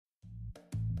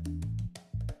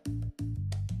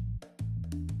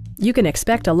You can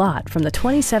expect a lot from the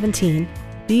 2017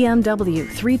 BMW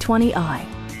 320i.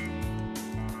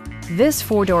 This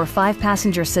four-door,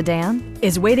 five-passenger sedan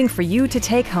is waiting for you to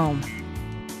take home.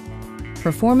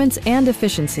 Performance and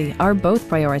efficiency are both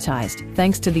prioritized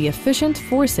thanks to the efficient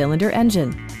four-cylinder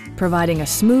engine, providing a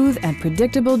smooth and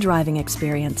predictable driving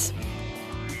experience.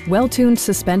 Well-tuned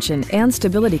suspension and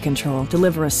stability control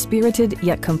deliver a spirited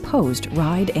yet composed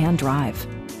ride and drive.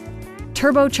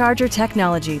 Turbocharger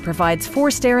technology provides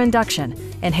forced air induction,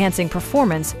 enhancing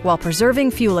performance while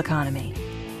preserving fuel economy.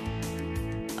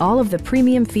 All of the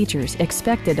premium features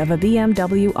expected of a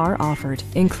BMW are offered,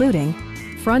 including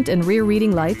front and rear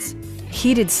reading lights,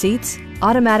 heated seats,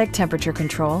 automatic temperature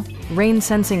control,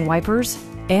 rain-sensing wipers,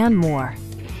 and more.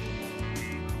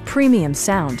 Premium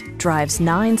sound drives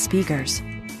 9 speakers,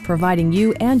 providing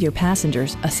you and your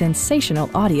passengers a sensational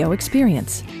audio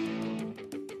experience.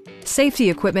 Safety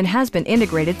equipment has been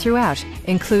integrated throughout,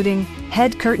 including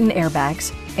head curtain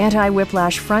airbags,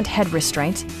 anti-whiplash front head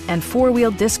restraints, and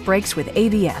four-wheel disc brakes with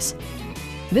ABS.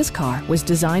 This car was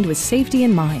designed with safety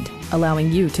in mind,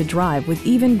 allowing you to drive with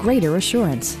even greater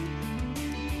assurance.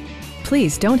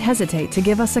 Please don't hesitate to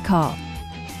give us a call.